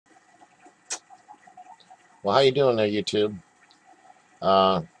Well, how you doing there, YouTube?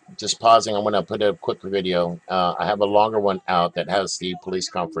 Uh, just pausing. I'm going to put a quick video. I have a longer one out that has the police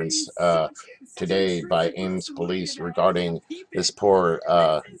conference today by Ames Police regarding this poor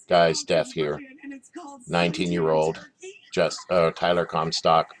guy's death here. 19-year-old, just Tyler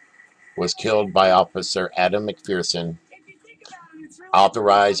Comstock, was killed by Officer Adam McPherson,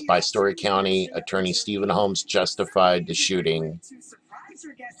 authorized by Story County Attorney Stephen Holmes, justified the shooting.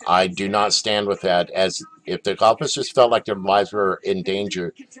 I do not stand with that. As if the officers felt like their lives were in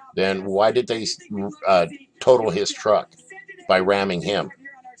danger, then why did they total his truck by ramming him?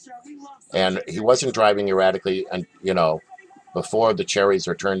 And he wasn't driving erratically, and before the cherries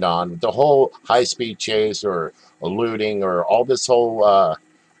are turned on. The whole high-speed chase or eluding or all this whole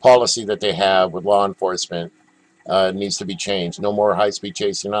policy that they have with law enforcement needs to be changed. No more high-speed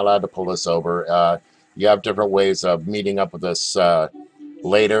chase. You're not allowed to pull us over. You have different ways of meeting up with us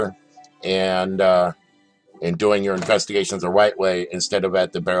later and doing your investigations the right way instead of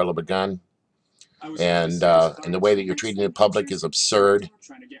at the barrel of a gun. And the way that you're treating the public is absurd.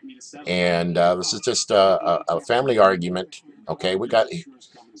 And this is just a family argument. Okay, we got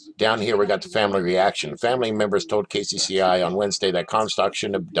down here, we got the family reaction. Family members told KCCI on Wednesday that Comstock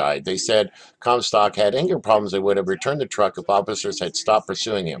shouldn't have died. They said Comstock had anger problems. They would have returned the truck if officers had stopped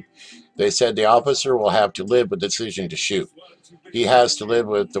pursuing him. They said the officer will have to live with the decision to shoot. He has to live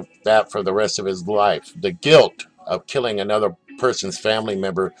with that for the rest of his life. The guilt of killing another person's family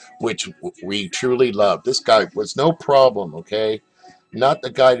member, which we truly love. This guy was no problem, okay? Not the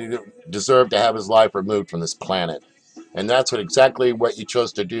guy who deserved to have his life removed from this planet. And that's exactly what you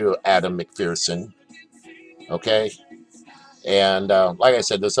chose to do, Adam McPherson. Okay? And like I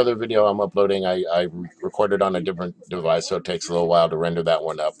said, this other video I'm uploading, I recorded on a different device, so it takes a little while to render that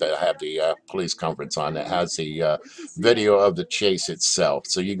one up. That I have the police conference on that has the video of the chase itself,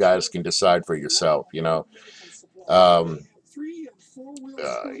 so you guys can decide for yourself. Um,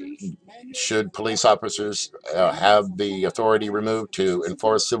 uh, should police officers have the authority removed to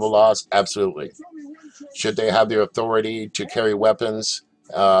enforce civil laws? Absolutely. Should they have the authority to carry weapons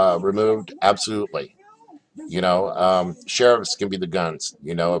removed? Absolutely. Sheriffs can be the guns.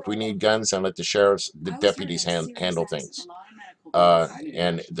 If we need guns, then let the deputies handle things.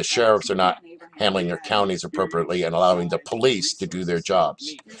 And the sheriffs are not handling their counties appropriately and allowing the police to do their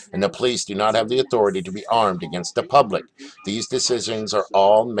jobs. And the police do not have the authority to be armed against the public. These decisions are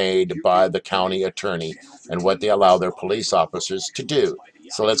all made by the county attorney and what they allow their police officers to do.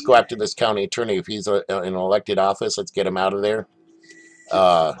 So let's go after this county attorney. If he's in an elected office, let's get him out of there.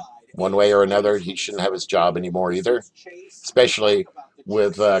 One way or another, he shouldn't have his job anymore either, especially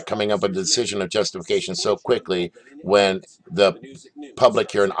with coming up with a decision of justification so quickly when the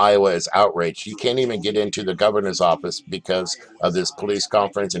public here in Iowa is outraged. You can't even get into the governor's office because of this police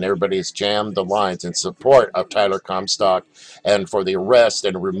conference, and everybody's jammed the lines in support of Tyler Comstock and for the arrest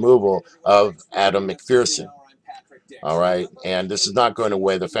and removal of Adam McPherson. All right, and this is not going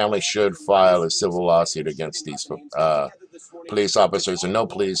away. The family should file a civil lawsuit against these police officers, and no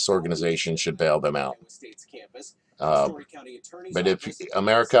police organization should bail them out. But if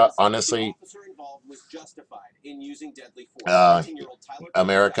America, honestly,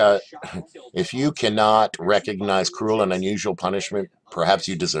 America, if you cannot recognize cruel and unusual punishment, perhaps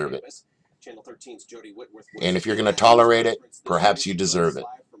you deserve it. And if you're going to tolerate it, perhaps you deserve it.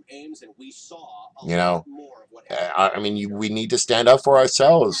 We need to stand up for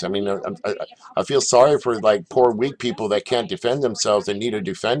ourselves. I feel sorry for poor weak people that can't defend themselves and need a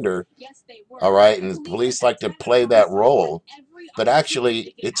defender. All right, and the police like to play that role, but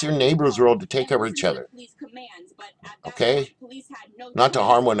actually, it's your neighbor's role to take care of each other. Okay, not to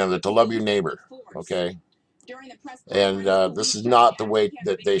harm one another, to love your neighbor. Okay. And this is not the way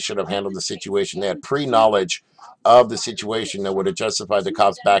that they should have handled the situation. They had pre-knowledge of the situation that would have justified the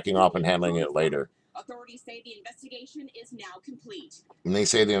cops backing off and handling it later. Authorities say the investigation is now complete. And they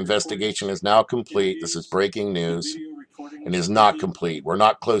say the investigation is now complete. This is breaking news and is not complete. We're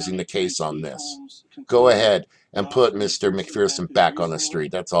not closing the case on this. Go ahead and put Mr. McPherson back on the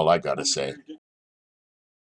street. That's all I got to say.